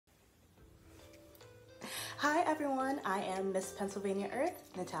Hi everyone, I am Miss Pennsylvania Earth,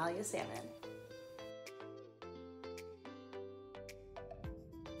 Natalia Salmon.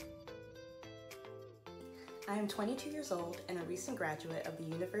 I am 22 years old and a recent graduate of the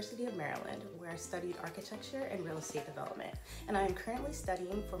University of Maryland, where I studied architecture and real estate development. And I am currently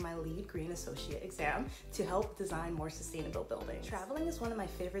studying for my LEED Green Associate exam to help design more sustainable buildings. Traveling is one of my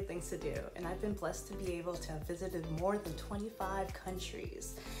favorite things to do, and I've been blessed to be able to have visited more than 25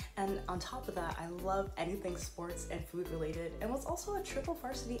 countries. And on top of that, I love anything sports and food related, and was also a triple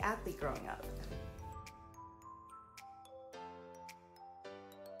varsity athlete growing up.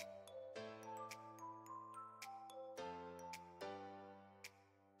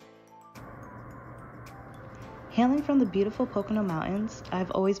 Hailing from the beautiful Pocono Mountains,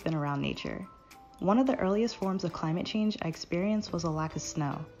 I've always been around nature. One of the earliest forms of climate change I experienced was a lack of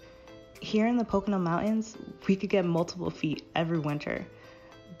snow. Here in the Pocono Mountains, we could get multiple feet every winter.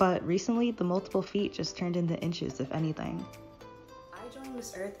 But recently, the multiple feet just turned into inches, if anything. I joined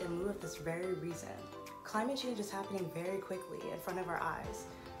Miss Earth in lieu of this very reason. Climate change is happening very quickly in front of our eyes.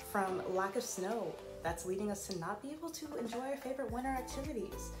 From lack of snow that's leading us to not be able to enjoy our favorite winter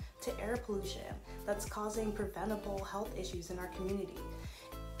activities, to air pollution that's causing preventable health issues in our community,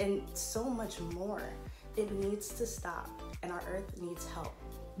 and so much more. It needs to stop, and our Earth needs help.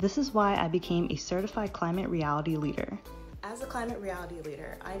 This is why I became a certified climate reality leader. As a climate reality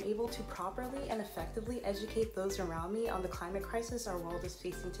leader, I'm able to properly and effectively educate those around me on the climate crisis our world is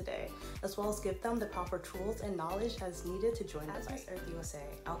facing today, as well as give them the proper tools and knowledge as needed to join the fight. As Miss Earth USA,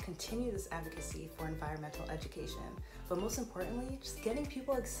 I'll continue this advocacy for environmental education, but most importantly, just getting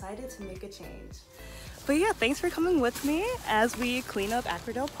people excited to make a change. But yeah, thanks for coming with me as we clean up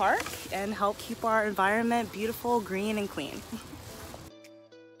Aquadale Park and help keep our environment beautiful, green, and clean.